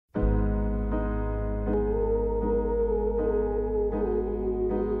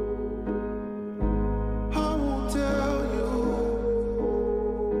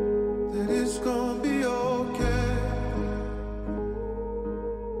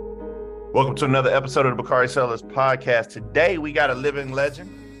Welcome to another episode of the Bakari Sellers podcast. Today we got a living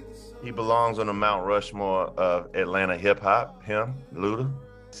legend. He belongs on the Mount Rushmore of Atlanta hip hop. Him, Luda,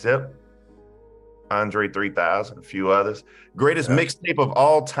 Zip, Andre 3000, a few others. Greatest mixtape of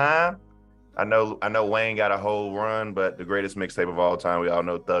all time. I know Wayne got a whole run, but the greatest mixtape of all time, we all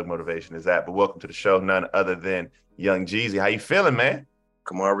know Thug Motivation is that. But welcome to the show, none other than Young Jeezy. How you feeling, man?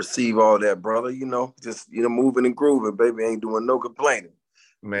 Come on, receive all that, brother. Just moving and grooving, baby. Ain't doing no complaining.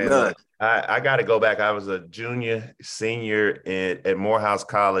 Man, look, I got to go back. I was a senior at Morehouse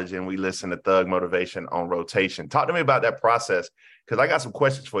College, and we listened to Thug Motivation on rotation. Talk to me about that process, because I got some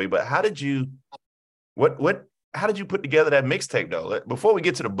questions for you. But how did you put together that mixtape though? Before we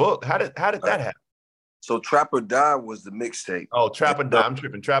get to the book, how did that happen? So Trap or Die was the mixtape. Oh, Trap or Die. I'm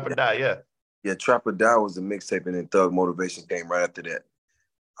tripping. Trap or Die, yeah. Yeah, Trap or Die was the mixtape, and then Thug Motivation came right after that.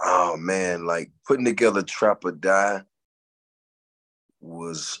 Oh man, like putting together Trap or Die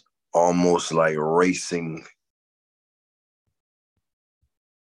was almost like racing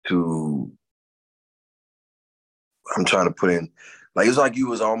to, I'm trying to put in, like, it's like you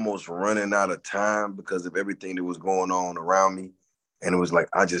was almost running out of time because of everything that was going on around me. And it was like,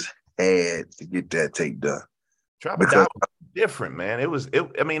 I just had to get that tape done. Trap or Die was different, man. It's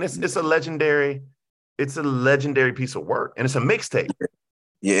a legendary piece of work, and it's a mixtape.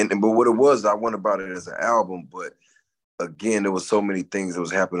 Yeah, but what it was, I went about it as an album, but again, there was so many things that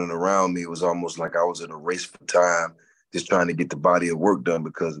was happening around me. It was almost like I was in a race for time, just trying to get the body of work done,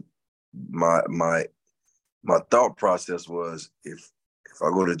 because my thought process was, if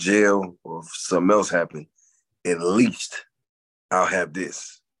I go to jail or if something else happened, at least I'll have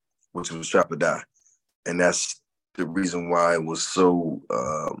this, which was Trap or Die. And that's the reason why it was so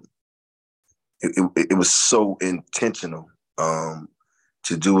it was so intentional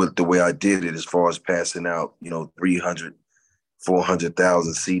to do it the way I did it, as far as passing out, 300,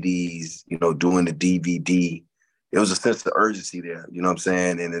 400,000 CDs, doing the DVD. It was a sense of urgency there, you know what I'm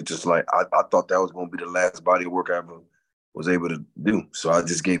saying? And it's just like, I thought that was going to be the last body of work I ever was able to do. So I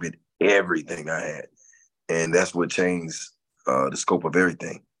just gave it everything I had. And that's what changed the scope of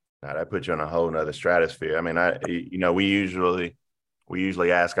everything. Now, that put you on a whole nother stratosphere. I mean, we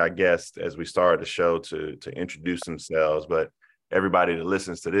usually ask our guests as we start the show to introduce themselves, but everybody that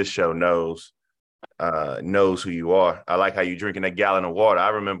listens to this show knows who you are. I like how you drinking a gallon of water. I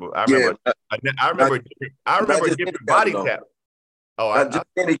remember a different body tap. Oh, not just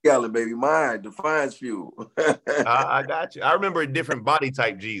any gallon, baby. Mine, Defiance Fuel. I got you. I remember a different body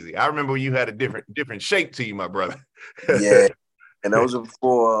type, Jeezy. I remember you had a different shape to you, my brother. Yeah, and that was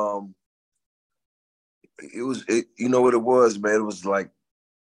before. You know what it was, man. It was like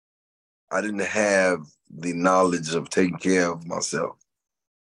I didn't have the knowledge of taking care of myself.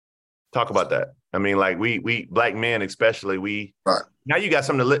 Talk about that. I mean, like we black men, especially, right. Now you got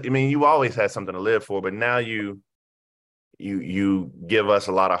something to live. I mean, you always had something to live for, but now you give us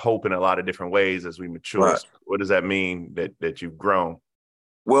a lot of hope in a lot of different ways as we mature. Right. So what does that mean that you've grown?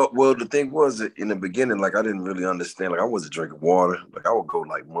 Well, the thing was that in the beginning, like, I didn't really understand. Like, I wasn't drinking water. Like, I would go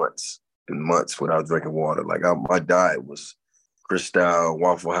like months and months without drinking water. Like, my diet was Cristal,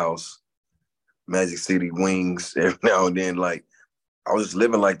 Waffle House, Magic City wings every now and then. Like, I was just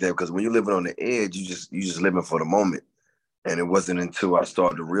living like that, because when you're living on the edge, you just living for the moment. And it wasn't until I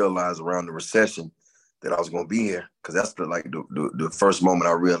started to realize around the recession that I was going to be here, because that's the first moment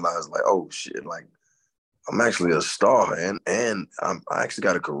I realized, like, oh shit, like, I'm actually a star, and I actually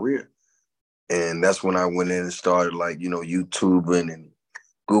got a career. And that's when I went in and started, like, YouTubing and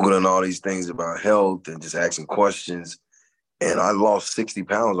Googling all these things about health and just asking questions. And I lost 60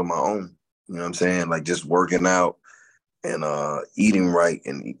 pounds on my own. You know what I'm saying? Like, just working out and eating right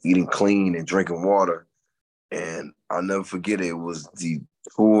and eating clean and drinking water. And I'll never forget it. It was the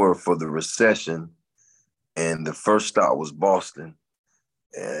tour for the recession, and the first stop was Boston.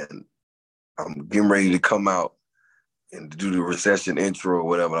 And I'm getting ready to come out and do the recession intro or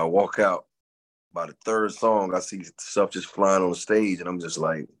whatever. And I walk out. By the third song, I see stuff just flying on the stage, and I'm just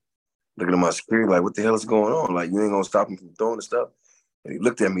like looking at my screen, like, what the hell is going on? Like, you ain't gonna stop me from throwing the stuff? And he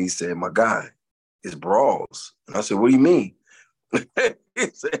looked at me, he said, my guy, it's bras. And I said, what do you mean? He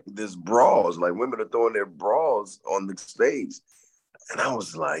said, there's bras. Like, women are throwing their bras on the stage. And I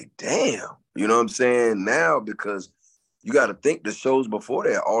was like, damn. You know what I'm saying? Now, because you got to think, the shows before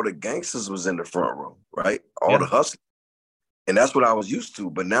that, all the gangsters was in the front row, right? All the hustlers. And that's what I was used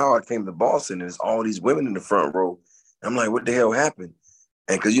to. But now I came to Boston, and there's all these women in the front row. I'm like, what the hell happened?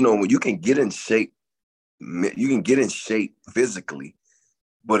 And because, when you can get in shape physically,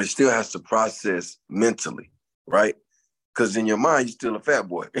 but it still has to process mentally, right? Because in your mind, you're still a fat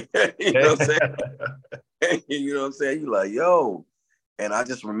boy. You know what I'm saying? You know what I'm saying? You're like, yo. And I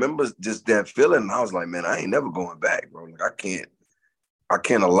just remember just that feeling. And I was like, man, I ain't never going back, bro. Like I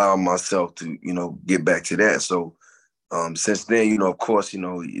can't allow myself to, get back to that. So since then, of course,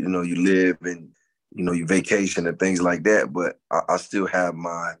 you live and, you vacation and things like that. But I still have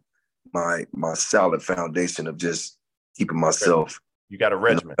my solid foundation of just keeping myself. You got a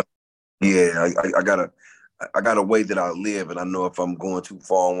regimen. Yeah, I got a way that I live, and I know if I'm going too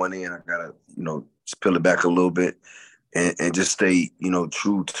far on one end, I gotta, just peel it back a little bit and just stay,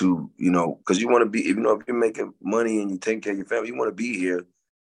 true to, because you want to be, if you're making money and you're taking care of your family, you want to be here,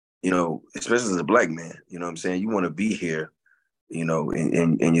 especially as a black man, you know what I'm saying? You want to be here, in your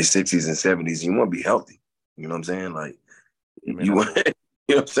 60s and 70s, you want to be healthy, you know what I'm saying? Like, you want, you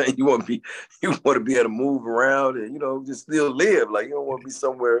know what I'm saying? You want to be able to move around and, just still live. Like, you don't want to be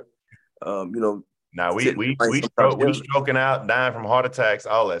somewhere, Now we stroking out, dying from heart attacks,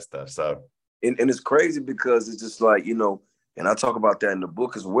 all that stuff. So, and it's crazy because it's just like, and I talk about that in the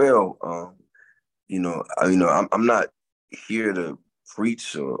book as well. I'm not here to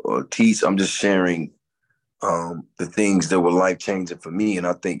preach or teach. I'm just sharing the things that were life changing for me, and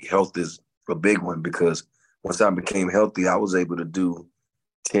I think health is a big one because once I became healthy, I was able to do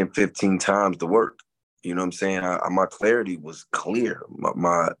 10, 15 times the work. You know what I'm saying? My clarity was clear.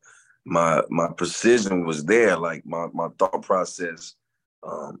 My precision was there. Like my thought process,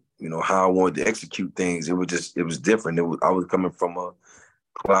 how I wanted to execute things. It was different. I was coming from a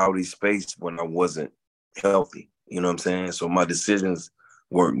cloudy space when I wasn't healthy. You know what I'm saying? So my decisions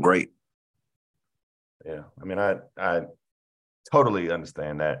weren't great. Yeah. I mean, I totally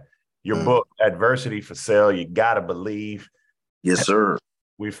understand that. Your book, Adversity for Sale, you gotta believe. Yes, sir.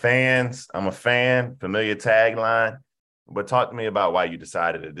 We're fans. I'm a fan. Familiar tagline. But talk to me about why you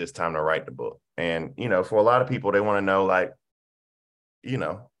decided at this time to write the book. And, for a lot of people, they want to know, like, we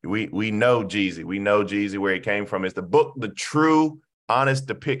know Jeezy. We know Jeezy, where he came from. Is the book the true, honest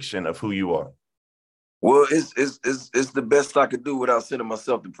depiction of who you are? Well, it's the best I could do without sending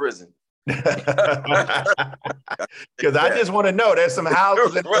myself to prison. Because I just want to know, there's some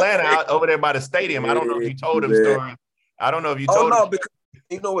houses in Atlanta out over there by the stadium. I don't know if you told them stories. I don't know if you told them.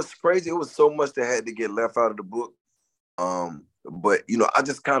 Because what's crazy? It was so much that had to get left out of the book. But I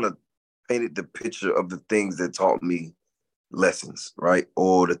just kind of painted the picture of the things that taught me lessons, right?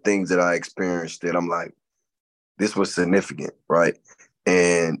 Or the things that I experienced that I'm like, this was significant, right?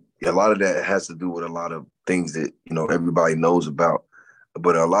 And a lot of that has to do with a lot of things that, everybody knows about.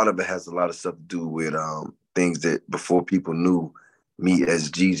 But a lot of it has a lot of stuff to do with things that before people knew me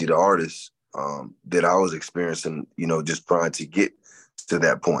as Jeezy the artist, that I was experiencing, just trying to get to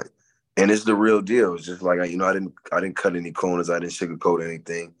that point. And it's the real deal. It's just like, I didn't cut any corners. I didn't sugarcoat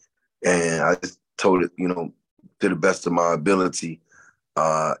anything. And I just told it, to the best of my ability,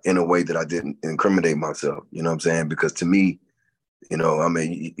 in a way that I didn't incriminate myself. You know what I'm saying? Because to me, you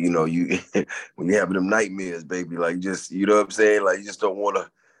when you have them nightmares, baby, like just, you know what I'm saying? Like you just don't want to,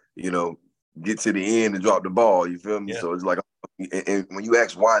 get to the end and drop the ball. You feel me? Yeah. So it's like, and when you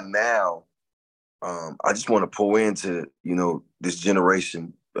ask why now, I just want to pour into, this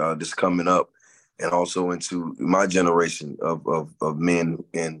generation that's coming up, and also into my generation of men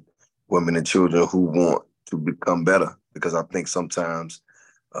and women and children who want to become better. Because I think sometimes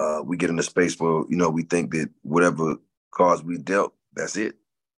we get in a space where, we think that whatever cards we dealt, that's it.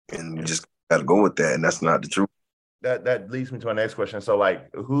 And we just got to go with that. And that's not the truth. That leads me to my next question. So,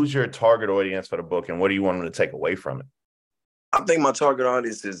 like, who's your target audience for the book, and what do you want them to take away from it? I think my target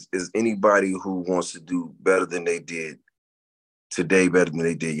audience is anybody who wants to do better than they did today, better than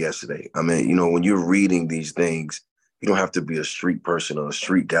they did yesterday. I mean, when you're reading these things, you don't have to be a street person or a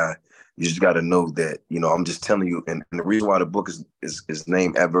street guy. You just got to know that, I'm just telling you. And the reason why the book is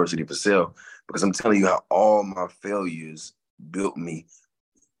named Adversity for Sale, because I'm telling you how all my failures built me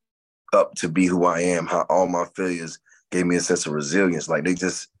up to be who I am, how all my failures gave me a sense of resilience. Like I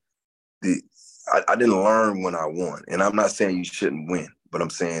didn't learn when I won. And I'm not saying you shouldn't win, but I'm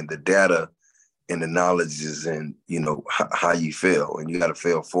saying the data and the knowledge is in, how you fail, and you got to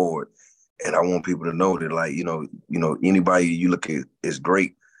fail forward. And I want people to know that, like, anybody you look at is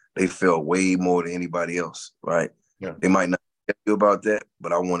great. They fail way more than anybody else, right? Yeah. They might not tell you about that,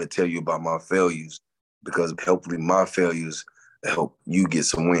 but I want to tell you about my failures, because hopefully my failures help you get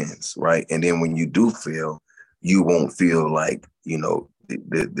some wins, right? And then when you do fail, you won't feel like, the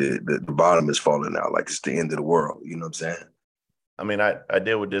bottom is falling out, like it's the end of the world. You know what I'm saying? I mean, I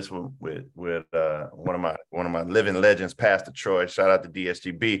deal with this with one of my living legends, Pastor Troy. Shout out to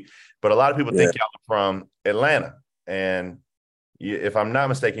DSGB. But a lot of people think y'all are from Atlanta, and if I'm not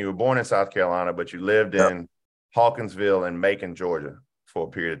mistaken, you were born in South Carolina, but you lived in Hawkinsville and Macon, Georgia, for a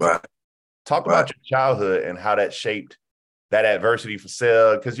period of time. Right. Talk about your childhood and how that shaped that adversity for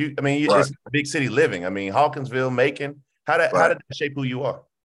sale? Because Right. it's big city living. I mean, Hawkinsville, Macon. How did that shape who you are?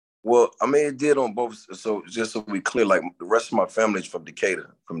 Well, I mean, it did on both. So just so we clear, like the rest of my family is from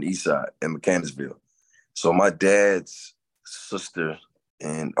Decatur, from the east side, and Mechanicsville. So my dad's sister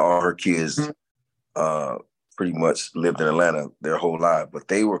and all her kids pretty much lived in Atlanta their whole life, but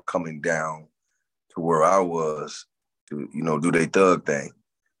they were coming down to where I was to, do their thug thing.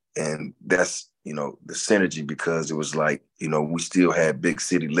 And that's, the synergy, because it was like, we still had big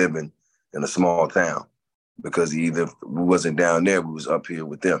city living in a small town, because either we wasn't down there, we was up here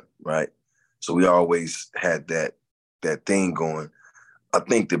with them, right? So we always had that thing going. I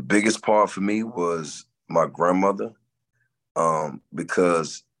think the biggest part for me was my grandmother,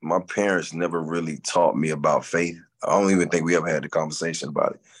 because my parents never really taught me about faith. I don't even think we ever had a conversation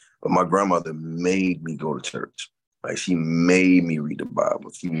about it. But my grandmother made me go to church. Like, she made me read the Bible.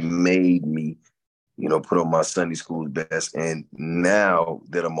 She made me, put on my Sunday school best. And now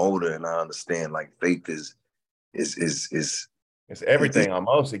that I'm older and I understand, like, faith is it's everything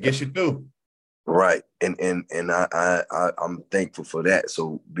almost. It gets you through. Right. And I'm thankful for that.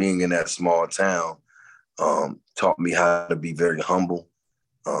 So being in that small town taught me how to be very humble,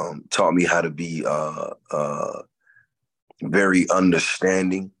 taught me how to be very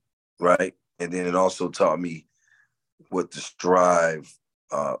understanding, right? And then it also taught me what to strive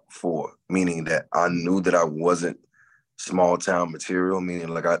for, meaning that I knew that I wasn't small town material, meaning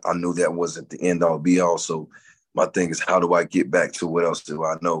like I knew that wasn't the end all be all. So my thing is, how do I get back to what else do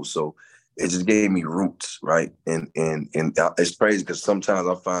I know? So it just gave me roots, right? And it's crazy because sometimes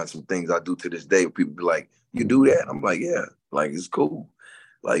I find some things I do to this day where people be like, "You do that?" I'm like, "Yeah, like it's cool."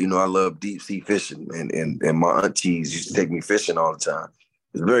 Like, I love deep sea fishing, and my aunties used to take me fishing all the time.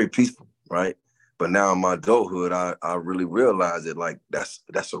 It's very peaceful, right? But now in my adulthood, I really realize that, like,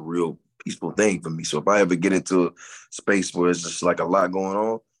 that's a real peaceful thing for me. So if I ever get into a space where it's just like a lot going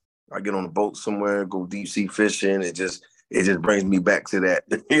on, I get on a boat somewhere, go deep sea fishing. It just brings me back to that,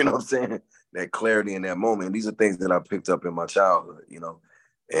 you know what I'm saying? That clarity in that moment. And these are things that I picked up in my childhood,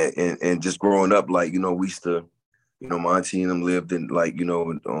 and just growing up, like, we used to, my auntie and them lived in, like, in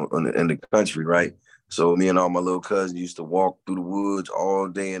the country, right? So me and all my little cousins used to walk through the woods all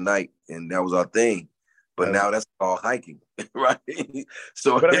day and night, and that was our thing. But now that's all hiking, right?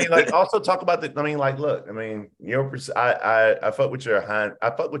 So, but I mean, like, also talk about the. I mean, like, look, I mean, I fuck with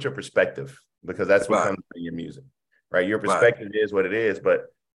your perspective, because that's what comes from your music, right? Your perspective is what it is,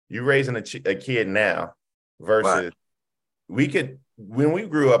 but you raising a kid now versus when we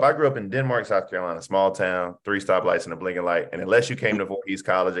grew up. I grew up in Denmark, South Carolina, small town, 3 stoplights and a blinking light, and unless you came to Voorhees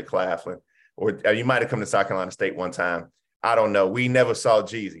College at Claflin, or you might have come to South Carolina State one time, I don't know. We never saw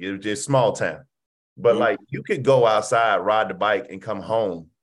Jeezy. It was just small town. But like, you could go outside, ride the bike, and come home.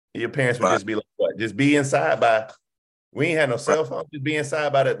 Your parents would just be like, "What? Just be inside we ain't had no cell phone. Just be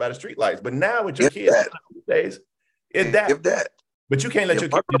inside by the street lights." But now with your kids these days, if that. But you can't let your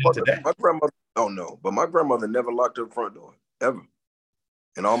kids do that today. My grandmother, don't know, but my grandmother never locked her front door, ever.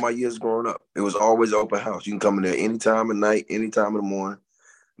 In all my years growing up, it was always open house. You can come in there any time of night, any time in the morning.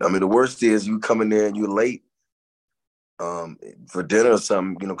 I mean, the worst is you come in there and you're late for dinner or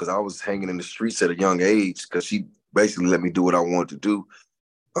something, because I was hanging in the streets at a young age, because she basically let me do what I wanted to do.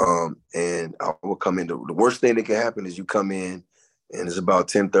 And I would come in. The worst thing that can happen is you come in and it's about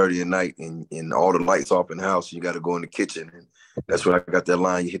 10:30 at night, and all the lights off in the house. And you got to go in the kitchen, and that's where I got that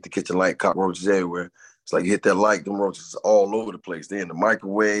line. You hit the kitchen light, cockroaches everywhere. It's like you hit that light, them roaches all over the place. They're in the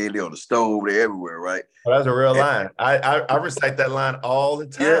microwave, they're on the stove, they're everywhere, right? Well, that's a real line. I recite that line all the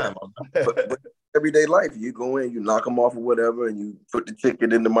time. Yeah, but everyday life, you go in, you knock them off or whatever, and you put the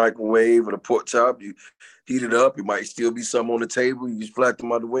chicken in the microwave or the pork chop, you heat it up. It might still be some on the table. You just flat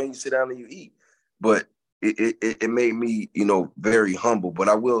them out the way, and you sit down and you eat. But it made me, very humble. But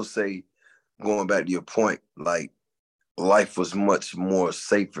I will say, going back to your point, like, life was much more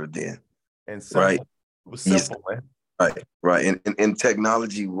safer then. And simple. Right? It was simple, man. Right. And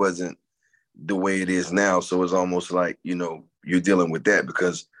technology wasn't the way it is now. So it's almost like, you're dealing with that,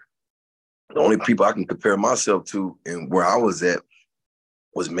 because the only people I can compare myself to and where I was at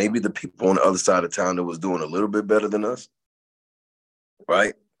was maybe the people on the other side of town that was doing a little bit better than us.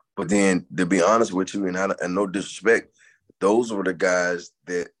 Right. But then, to be honest with you, and no disrespect, those were the guys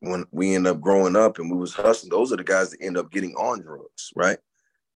that when we end up growing up and we was hustling, those are the guys that end up getting on drugs. Right.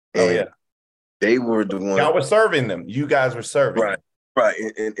 And they were the ones. Y'all were serving them. You guys were serving. Right. Right.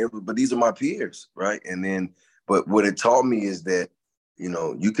 But these are my peers. Right. And then, but what it taught me is that,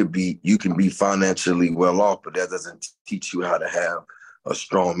 you can be financially well off, but that doesn't teach you how to have a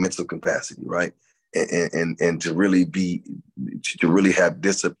strong mental capacity. Right. And to really have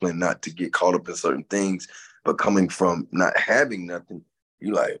discipline, not to get caught up in certain things, But coming from not having nothing,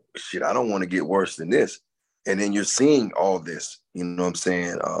 you're like, shit, I don't want to get worse than this. And then you're seeing all this, you know what I'm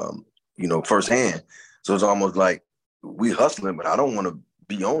saying, firsthand. So it's almost like we hustling, but I don't want to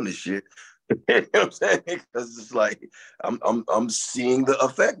be on this shit. You know what I'm saying? Because it's like I'm seeing the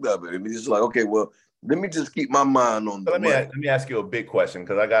effect of it. I mean, it's like, okay, well, let me just keep my mind on So the money. let me ask you a big question,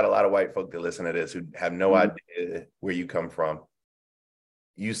 because I got a lot of white folk that listen to this who have no idea where you come from.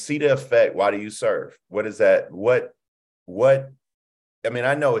 You see the effect. Why do you serve? What is that? What? I mean,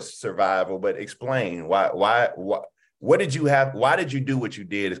 I know it's survival, but explain why, what did you have? Why did you do what you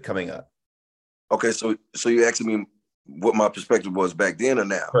did is coming up? Okay, so you're asking me what my perspective was back then or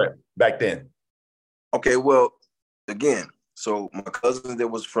now? Correct. Back then. Okay, well, again, so my cousins that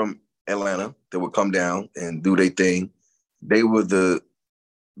was from Atlanta that would come down and do their thing, they were the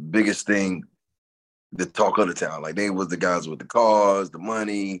biggest thing, the talk of the town. Like they was the guys with the cars, the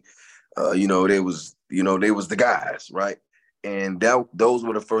money, they was the guys, right? And those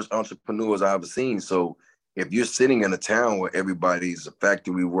were the first entrepreneurs I ever seen. So if you're sitting in a town where everybody's a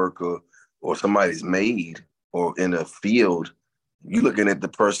factory worker or somebody's maid or in a field, you're looking at the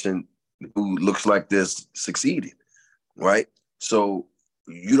person who looks like this succeeded, right? So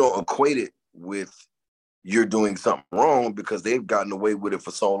you don't equate it with you're doing something wrong because they've gotten away with it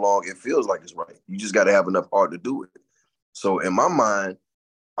for so long. It feels like it's right. You just got to have enough heart to do it. So in my mind,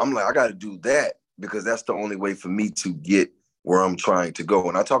 I'm like, I got to do that because that's the only way for me to get where I'm trying to go.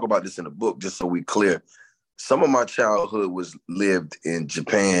 And I talk about this in the book, just so we clear. Some of my childhood was lived in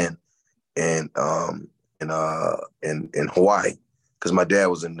Japan and in Hawaii, because my dad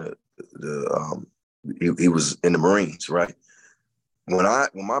was in he was in the Marines, right? When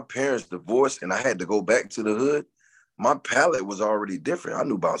my parents divorced and I had to go back to the hood, my palate was already different. I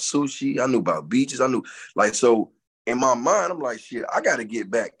knew about sushi, I knew about beaches, I knew, like, so in my mind, I'm like, shit, I got to get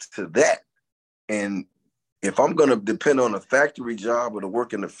back to that. And if I'm gonna depend on a factory job or to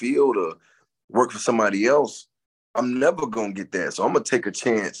work in the field or work for somebody else, I'm never gonna get that. So I'm gonna take a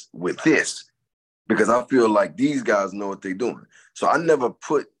chance with this because I feel like these guys know what they're doing. So I never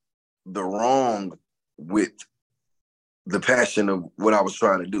put the wrong with the passion of what I was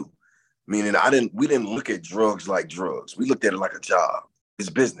trying to do. Meaning we didn't look at drugs like drugs. We looked at it like a job. It's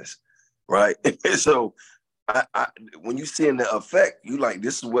business, right? So when you seeing the effect, you like,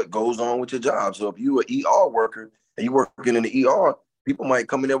 this is what goes on with your job. So if you an ER worker and you working in the ER, people might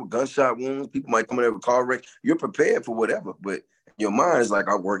come in there with gunshot wounds. People might come in there with car wreck. You're prepared for whatever, but your mind is like,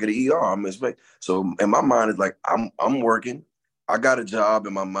 I work at the ER. I'm expect. So in my mind is like, I'm working. I got a job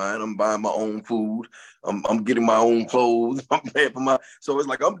in my mind. I'm buying my own food. I'm getting my own clothes. I'm paying for so it's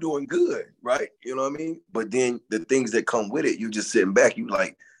like I'm doing good, right? You know what I mean? But then the things that come with it, you just sitting back, you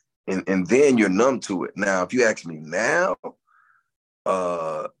like, and then you're numb to it. Now, if you ask me now,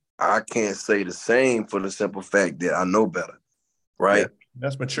 I can't say the same for the simple fact that I know better, right? Yeah,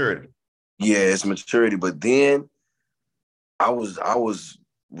 that's maturity. Yeah, it's maturity. But then I was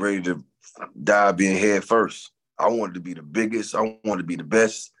ready to dive in head first. I wanted to be the biggest. I wanted to be the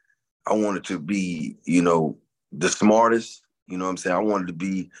best. I wanted to be, the smartest. You know what I'm saying? I wanted to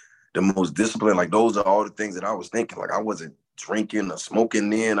be the most disciplined. Like, those are all the things that I was thinking. Like, I wasn't drinking or smoking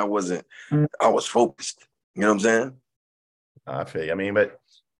then. I was focused. You know what I'm saying? I feel you. I mean,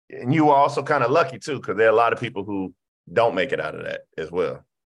 and you were also kind of lucky too, because there are a lot of people who don't make it out of that as well.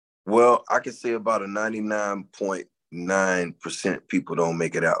 Well, I could say about a 99.9% people don't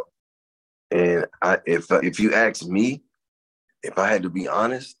make it out. And if you ask me, if I had to be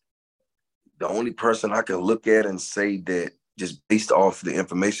honest, the only person I can look at and say that, just based off the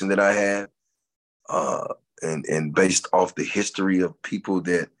information that I have, and based off the history of people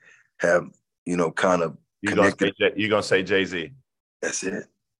that have, kind of connected. You're gonna say Jay-Z. That's it.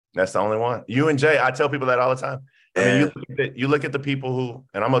 That's the only one. You and Jay, I tell people that all the time. I mean, you look at the people who,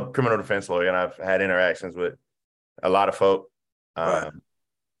 and I'm a criminal defense lawyer, and I've had interactions with a lot of folk, Right.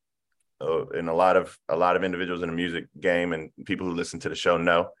 and a lot of individuals in the music game, and people who listen to the show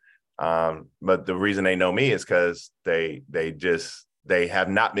know. But the reason they know me is because they have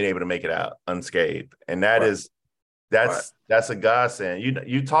not been able to make it out unscathed, and that's a godsend.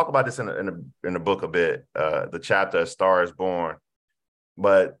 You talk about this in the book a bit, the chapter "A Star Is Born,"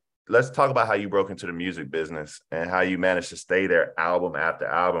 but let's talk about how you broke into the music business and how you managed to stay there album after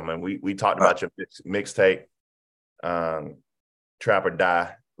album. And we talked about your mixtape, Trap or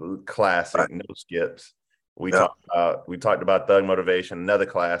Die, classic, no skips. We talked about Thug Motivation, another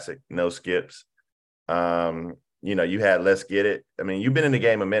classic, no skips. You had Let's Get It. I mean, you've been in the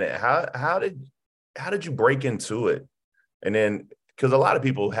game a minute. How did you break into it? And then, because a lot of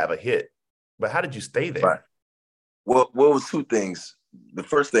people have a hit, but how did you stay there? Right. Well, was two things. the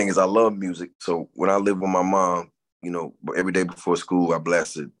first thing is I love music. So when I lived with my mom, you know, every day before school, I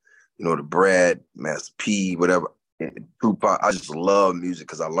blasted, you know, the Brad, Master P, whatever, Tupac. I just love music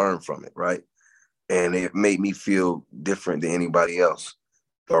because I learned from it, right? And it made me feel different than anybody else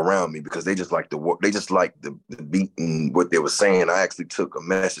around me because they just like the beat and what they were saying. I actually took a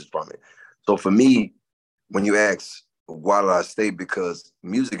message from it. So for me, when you ask why did I stay, because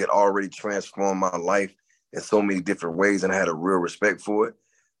music had already transformed my life in so many different ways, and I had a real respect for it.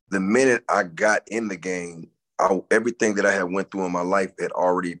 The minute I got in the game, everything that I had went through in my life had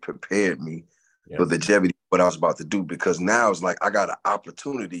already prepared me for the longevity of what I was about to do. Because now it's like I got an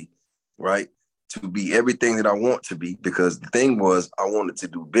opportunity, right, to be everything that I want to be. Because the thing was, I wanted to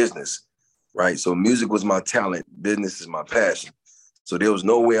do business, right? So music was my talent, business is my passion. So there was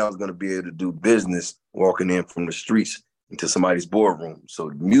no way I was going to be able to do business walking in from the streets into somebody's boardroom.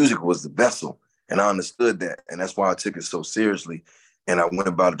 So music was the vessel, and I understood that, and that's why I took it so seriously. And I went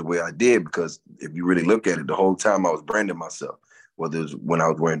about it the way I did, because if you really look at it, the whole time I was branding myself, whether it was when I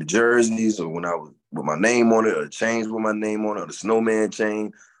was wearing the jerseys or when I was with my name on it, or the chains with my name on it, or the snowman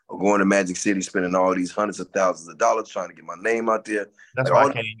chain, or going to Magic City, spending all these hundreds of thousands of dollars trying to get my name out there. That's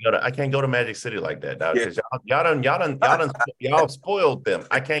like why I can't go to Magic City like that, dog. Because y'all spoiled them.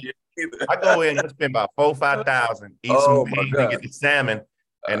 I can't. I go in and spend about 4,000-5,000, eat some wings and get the salmon,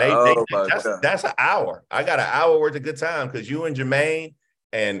 and that's an hour. I got an hour worth of good time because you and Jermaine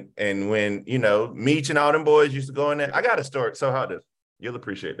and when you know Meech and all them boys used to go in there. I got a story. So how this? You'll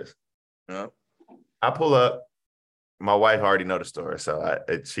appreciate this. Yeah. I pull up. My wife already know the story, so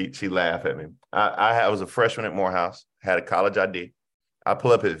she laughed at me. I was a freshman at Morehouse, had a college ID. I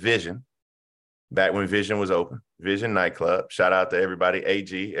pull up at Vision, back when Vision was open, Vision nightclub. Shout out to everybody,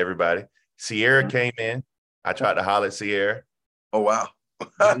 AG, everybody. Sierra came in. I tried to holler at Sierra. Oh, wow.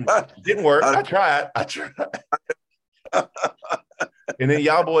 Didn't work. I tried. And then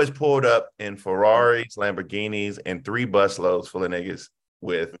y'all boys pulled up in Ferraris, Lamborghinis, and 3 busloads full of niggas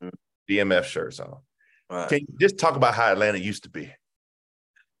with DMF shirts on. Right. Can you just talk about how Atlanta used to be?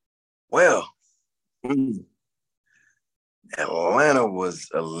 Well, Atlanta was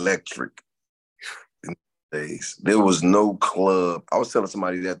electric in the days. There was no club. I was telling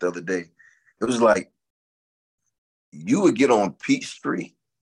somebody that the other day. It was like you would get on Peachtree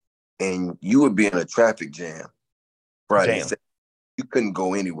and you would be in a traffic jam Friday. You couldn't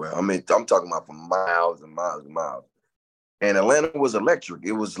go anywhere. I mean, I'm talking about for miles and miles and miles. And Atlanta was electric.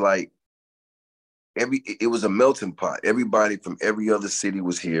 It was like it was a melting pot. Everybody from every other city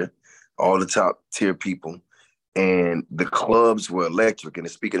was here, all the top tier people. And the clubs were electric. And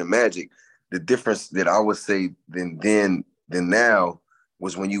speaking of magic, the difference that I would say than now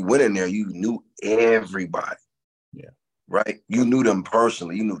was when you went in there, you knew everybody. Yeah. Right? You knew them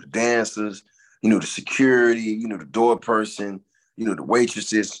personally. You knew the dancers, you knew the security, you knew the door person, you knew the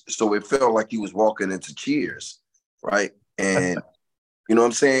waitresses. So it felt like you was walking into Cheers, right? And you know what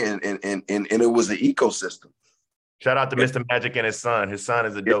I'm saying? And it was an ecosystem. Shout out to Mr. Magic and his son. His son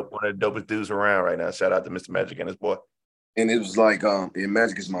is one of the dopest dudes around right now. Shout out to Mr. Magic and his boy. And it was like,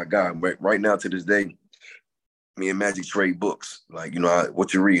 Magic is my guy. But right now to this day, me and Magic trade books. Like, you know,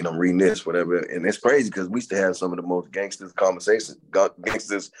 what you reading? I'm reading this, whatever. And it's crazy because we used to have some of the most gangsters conversations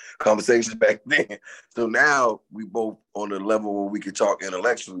back then. So now we both on the level where we could talk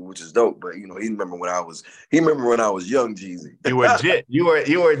intellectually, which is dope. But you know, he remember when I was young Jeezy. You were Jit. You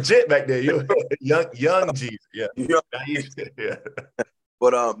were a Jit back there. You were young Jeezy. Yeah. Yeah.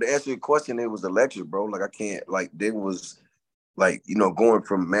 But to answer your question, it was electric, bro. Like I can't, like there was. Like, you know, going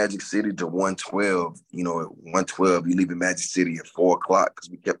from Magic City to 112, you know, at 112, you leave in Magic City at 4 o'clock because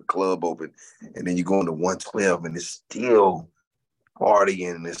we kept the club open. And then you go into 112 and it's still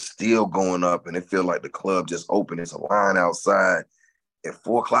partying and it's still going up. And it feels like the club just opened. It's a line outside at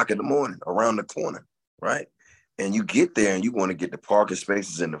 4 o'clock in the morning around the corner, right? And you get there and you want to get the parking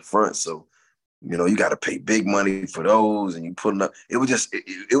spaces in the front. So, you know, you got to pay big money for those and you putting up. It was just,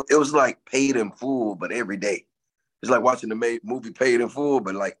 it was like paid in full, but every day. It's like watching the movie Paid in Full,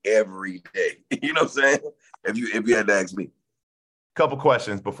 but like every day. You know what I'm saying? If you had to ask me. Couple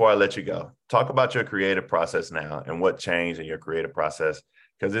questions before I let you go. Talk about your creative process now and what changed in your creative process,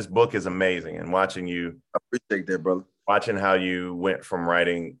 because this book is amazing. And watching you, I appreciate that, brother. Watching how you went from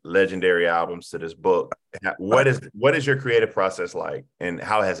writing legendary albums to this book. What is your creative process like, and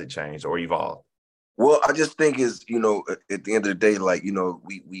how has it changed or evolved? Well, I just think is, you know, at the end of the day, like, you know,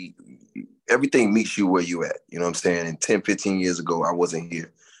 we everything meets you where you at. You know what I'm saying? And 10, 15 years ago, I wasn't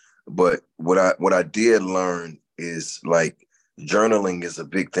here. But what I did learn is like journaling is a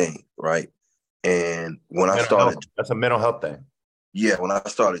big thing, right? And when that's a mental health thing. Yeah, when I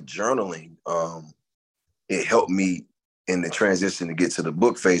started journaling, it helped me in the transition to get to the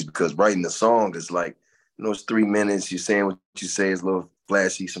book phase, because writing the song is like, it's 3 minutes. You're saying what you say is a little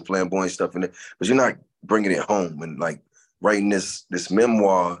flashy, some flamboyant stuff in it, but you're not bringing it home. And like writing this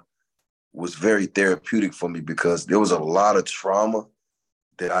memoir was very therapeutic for me, because there was a lot of trauma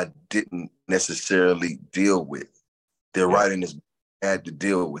that I didn't necessarily deal with. The writing had to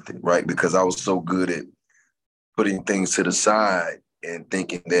deal with it, right? Because I was so good at putting things to the side and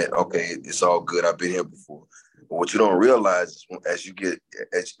thinking that, okay, it's all good. I've been here before. But what you don't realize is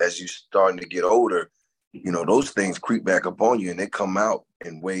as you starting to get older, those things creep back upon you and they come out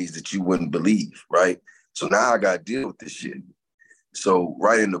in ways that you wouldn't believe, right? So now I got to deal with this shit. So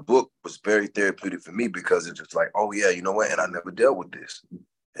writing the book was very therapeutic for me, because it's just like, oh yeah, you know what? And I never dealt with this.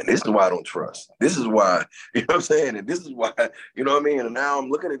 And this is why I don't trust. This is why, you know what I'm saying? And this is why, you know what I mean? And now I'm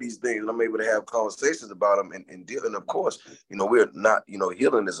looking at these things and I'm able to have conversations about them and dealing. Of course, we're not,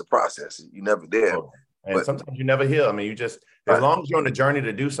 healing is a process. You're never there. And but sometimes you never heal. I mean, you just, as long as you're on the journey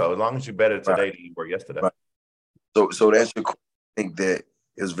to do so, as long as you're better today than you were yesterday. Right. So to answer your question, I think that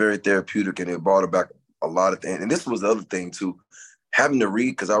it was very therapeutic and it brought back a lot of things. And this was the other thing too, having to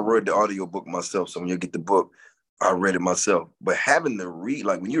read, because I read the audio book myself. So when you get the book, I read it myself. But having to read,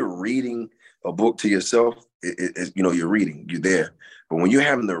 like when you're reading a book to yourself, you're reading, you're there. But when you're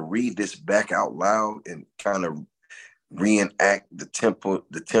having to read this back out loud and kind of reenact the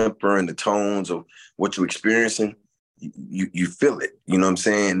temper and the tones of what you're experiencing, you feel it. You know what I'm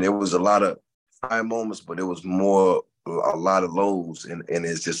saying? There was a lot of high moments, but there was a lot of lows. And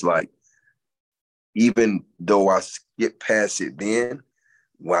it's just like, even though I skipped past it then,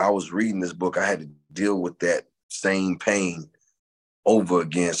 while I was reading this book, I had to deal with that same pain over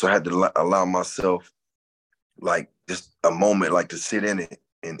again. So I had to allow myself like just a moment, like to sit in it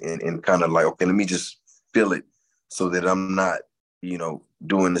and kind of like, okay, let me just feel it so that I'm not,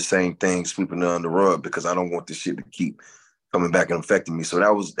 doing the same thing, sweeping it under the rug, because I don't want this shit to keep coming back and affecting me. So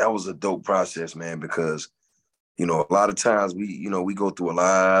that was a dope process, man, because, a lot of times we go through a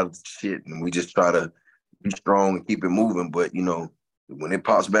lot of shit and we just try to be strong and keep it moving. But, when it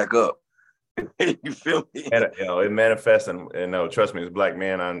pops back up, you feel me? And, it manifests, and trust me, as a Black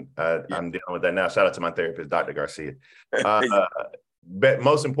man, I'm dealing with that now. Shout out to my therapist, Dr. Garcia. But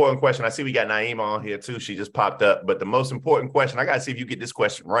most important question, I see we got Naima on here too. She just popped up. But the most important question, I got to see if you get this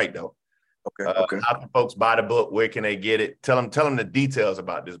question right though. Okay. How can folks buy the book? Where can they get it? Tell them the details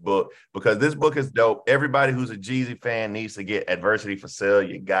about this book, because this book is dope. Everybody who's a Jeezy fan needs to get Adversity for Sale.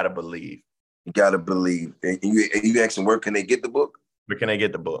 You gotta believe. You gotta believe. And you asking, where can they get the book? Where can they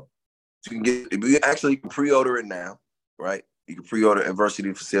get the book? You can pre-order it now, right? You can pre-order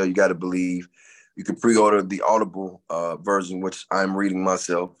Adversity for Sale. You gotta believe. You can pre-order the Audible version, which I'm reading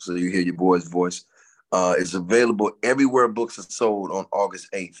myself, so you hear your boy's voice. It's available everywhere books are sold on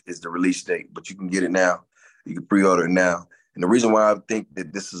August 8th is the release date, but you can get it now. You can pre-order it now. And the reason why I think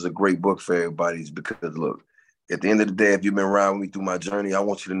that this is a great book for everybody is because, look, at the end of the day, if you've been around with me through my journey, I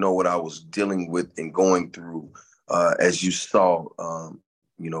want you to know what I was dealing with and going through as you saw,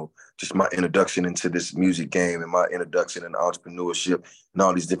 just my introduction into this music game and my introduction in entrepreneurship and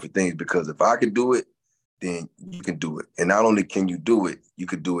all these different things. Because if I could do it, then you can do it. And not only can you do it, you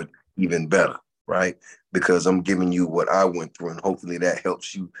could do it even better, right? Because I'm giving you what I went through, and hopefully that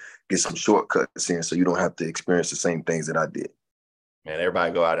helps you get some shortcuts in so you don't have to experience the same things that I did. Man,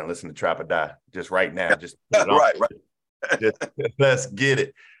 everybody go out and listen to Trap or Die just right now. Just right. Just, let's get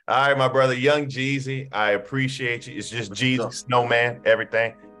it. All right, my brother, Young Jeezy, I appreciate you. It's just Jeezy, Snowman,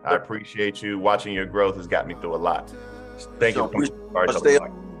 everything. I appreciate you. Watching your growth has got me through a lot. Thank you. Stay